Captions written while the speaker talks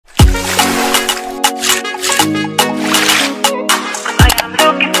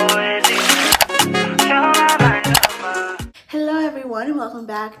everyone, and welcome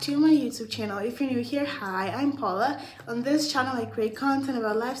back to my YouTube channel. If you're new here, hi, I'm Paula. On this channel I create content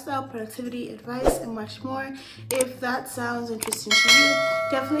about lifestyle, productivity, advice, and much more. If that sounds interesting to you,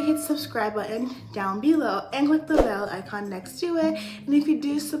 definitely hit the subscribe button down below and click the bell icon next to it. And if you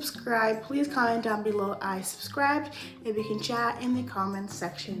do subscribe, please comment down below I subscribed, and we can chat in the comments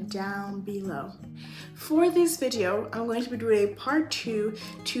section down below. For this video, I'm going to be doing a part 2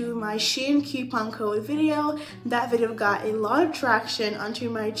 to my Shein coupon code video. That video got a lot of traction onto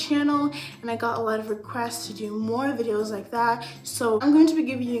my channel, and I got a lot of requests to do more videos like that. So I'm going to be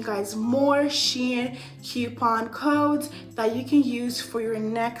giving you guys more Shein coupon codes that you can use for your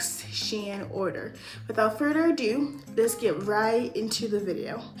next Shein order. Without further ado, let's get right into the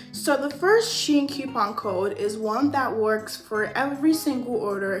video. So the first Shein coupon code is one that works for every single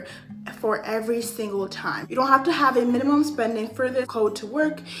order for every single time. You don't have to have a minimum spending for this code to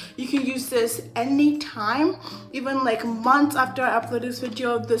work. You can use this anytime, even like months after I upload this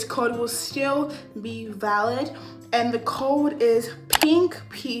video, this code will still be valid. And the code is pink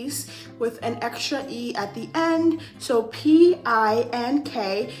peace with an extra E at the end. So PINKPEACEE,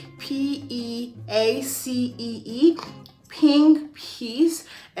 pink peace.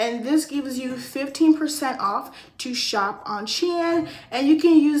 And this gives you 15% off to shop on Shein, and you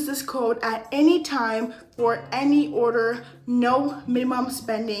can use this code at any time for any order, no minimum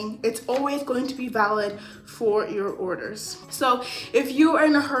spending. It's always going to be valid for your orders. So if you are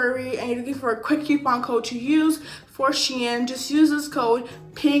in a hurry and you're looking for a quick coupon code to use for Shein, just use this code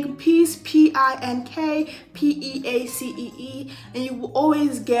PINKPEACE, PINKPEACEE, and you will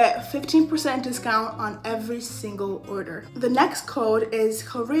always get 15% discount on every single order. The next code is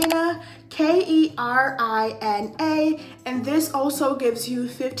Karina, KERINA, and this also gives you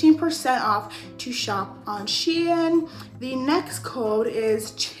 15% off to shop on Shein. The next code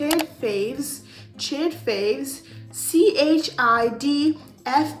is CHIDFAVS, CHIDFAVS.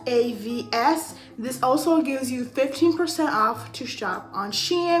 This also gives you 15% off to shop on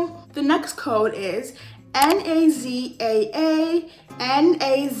Shein. The next code is NAZAA,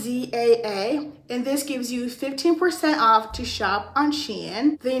 and this gives you 15% off to shop on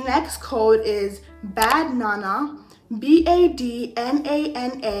Shein. The next code is BADNANA,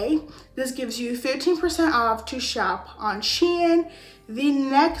 BADNANA. This gives you 15% off to shop on Shein. The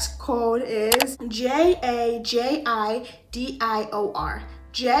next code is JAJIDIOR.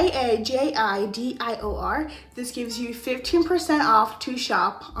 JAJIDIOR. This gives you 15% off to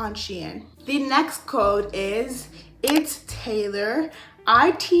shop on Shein. The next code is It's Taylor,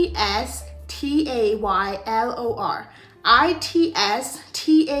 ITSTAYLOR.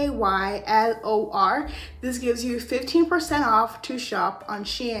 ITSTAYLOR. This gives you 15% off to shop on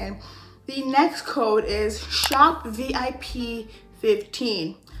Shein. The next code is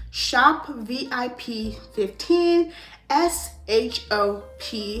SHOPVIP15. SHOPVIP15.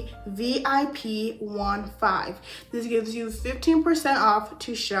 SHOPVIP15. This gives you 15% off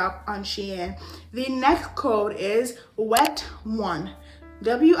to shop on Shein. The next code is WIT1.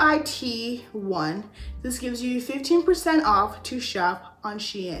 WIT1. This gives you 15% off to shop on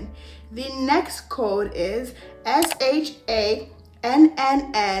Shein. The next code is SHANNNONST.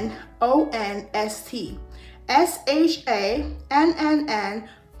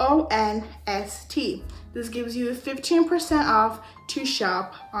 SHANNNONST. This gives you 15% off to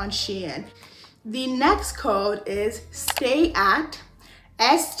shop on Shein. The next code is STAYAT,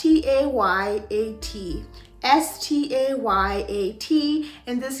 STAYAT. STAYAT,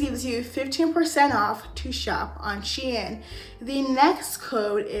 and this gives you 15% off to shop on Shein. The next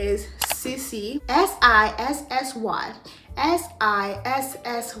code is SISSY, SISSY. SISSY.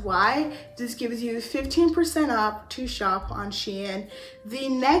 This gives you 15% off to shop on Shein. The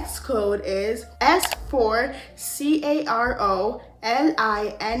next code is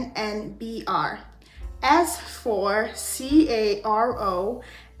S4CAROLINNBR.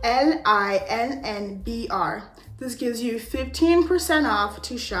 S4CAROLINNBR. This gives you 15% off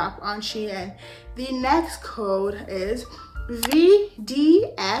to shop on Shein. The next code is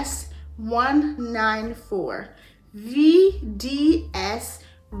VDS194.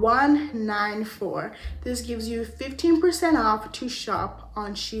 VDS194. This gives you 15% off to shop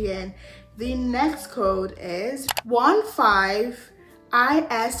on Shein. The next code is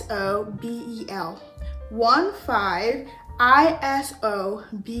 15ISOBEL.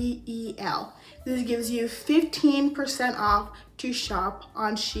 15ISOBEL. This gives you 15% off to shop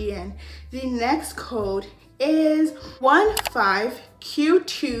on Shein. The next code is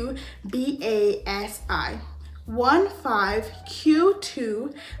 15Q2BASI.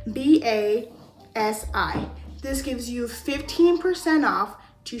 15Q2BASI. This gives you 15% off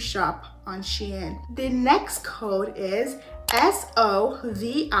to shop on Shein. The next code is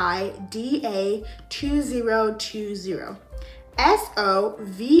SOVIDA2020.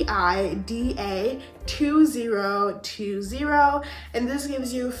 SOVIDA2020, and this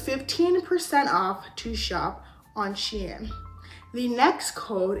gives you 15% off to shop on Shein. The next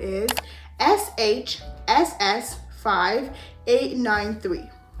code is SHSS5893.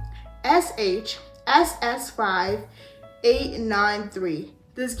 SHSS5893.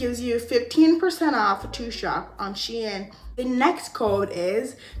 This gives you 15% off to shop on Shein. The next code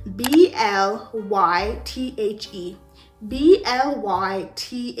is BLYTHE.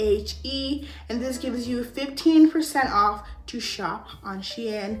 BLYTHE, and this gives you 15% off to shop on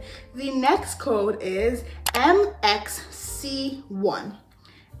Shein. The next code is MXC1.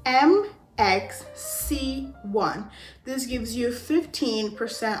 MXC1. This gives you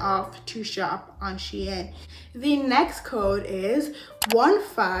 15% off to shop on Shein. The next code is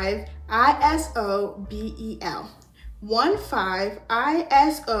 15ISOBEL.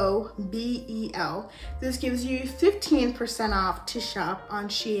 15ISOBEL. This gives you 15% off to shop on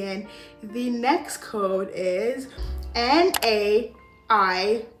Shein. The next code is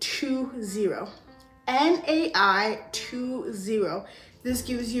NAI20. NAI20. This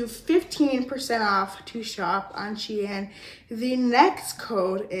gives you 15% off to shop on Shein. The next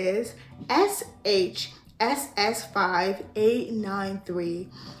code is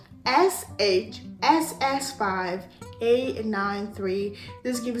SHSS5893. SHSS5893.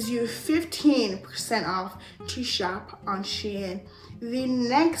 This gives you 15% off to shop on Shein. The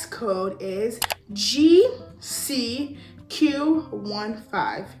next code is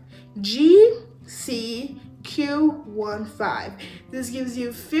GCQ15. GCQ15. This gives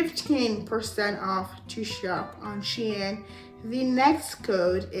you 15% off to shop on Shein. The next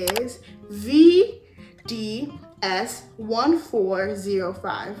code is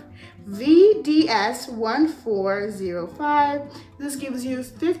VDS1405. VDS1405. This gives you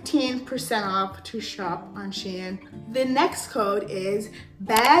 15% off to shop on Shein. The next code is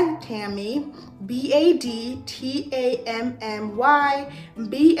BADTAMMY. BADTAMMY.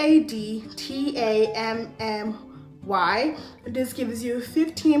 BADTAMMY. This gives you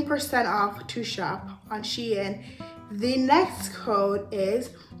 15% off to shop on Shein. The next code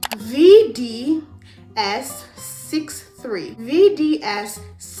is VDS63.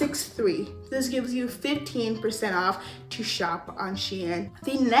 VDS63. This gives you 15% off to shop on Shein.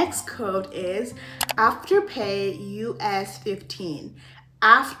 The next code is Afterpay US15.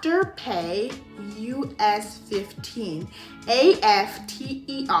 Afterpay US15.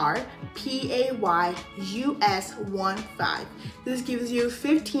 AFTERPAY US15. This gives you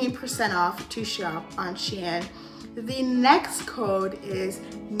 15% off to shop on Shein. The next code is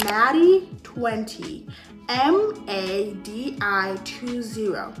Maddie20.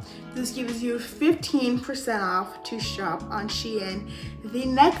 MADI20. This gives you 15% off to shop on Shein. The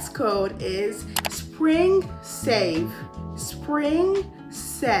next code is Spring Save. Spring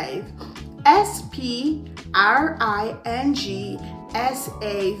Save. SPRINGSAVE.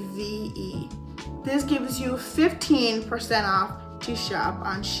 This gives you 15% off to shop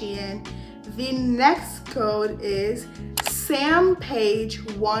on Shein. The next code is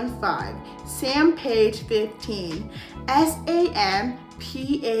SamPage15. SamPage15.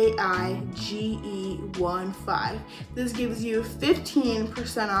 SAMPAIGE15. This gives you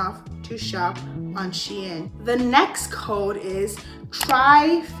 15% off to shop on Shein. The next code is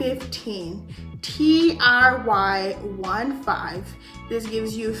Try15. TRY15. This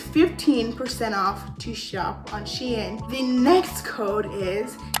gives you 15% off to shop on Shein. The next code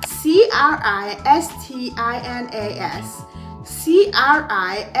is CRISTINAS.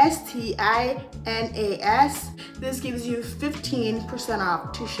 CRISTINAS. This gives you 15%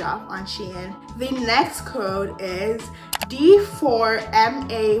 off to shop on Shein. The next code is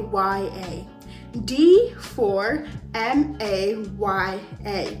D4MAYA.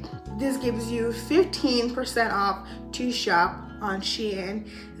 D4MAYA. This gives you 15% off to shop on Shein.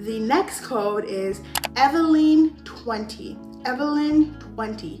 The next code is Evelyn20.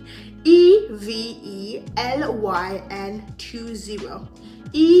 Evelyn20. EVELYN20.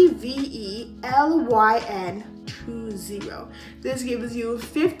 EVELYN20. This gives you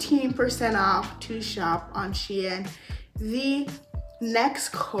 15% off to shop on Shein. The next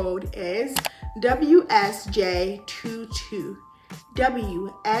code is WSJ22.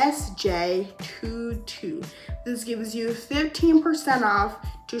 WSJ22. This gives you 15% off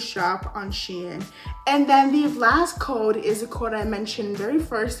to shop on Shein. And then the last code is a code I mentioned very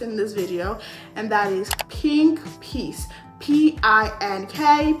first in this video, and that is Pink Peace. PINKPEACEE.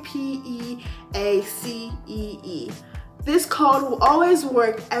 This code will always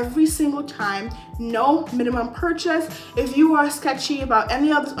work every single time, no minimum purchase. If you are sketchy about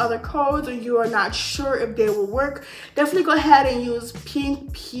any of those other codes or you are not sure if they will work, definitely go ahead and use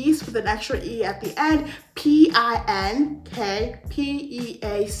Pink Peace with an extra E at the end, PINKPEACEE,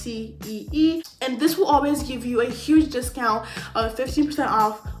 and this will always give you a huge discount of 15%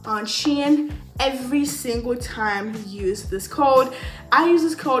 off on Shein every single time you use this code. I use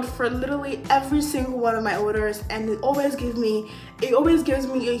this code for literally every single one of my orders, and it always gives me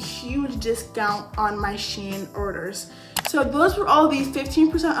a huge discount on my Shein orders. So those were all these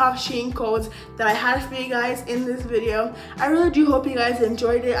 15% off Shein codes that I had for you guys in this video. I really do hope you guys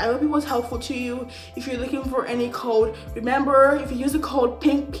enjoyed it. I hope it was helpful to you. If you're looking for any code, remember, if you use the code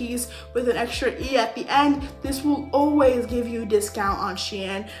PINKPEACE with an extra E at the end, this will always give you a discount on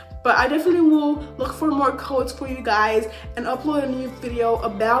Shein. But I definitely will look for more codes for you guys and upload a new video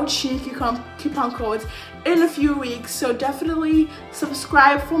about Shein coupon codes in a few weeks. So definitely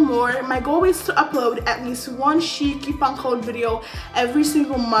subscribe for more. My goal is to upload at least one Shein coupon code video every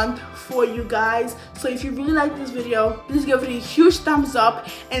single month for you guys. So if you really like this video, please give it a huge thumbs up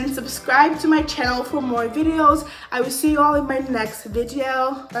and subscribe to my channel for more videos. I will see you all in my next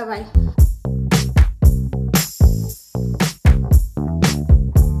video. Bye bye.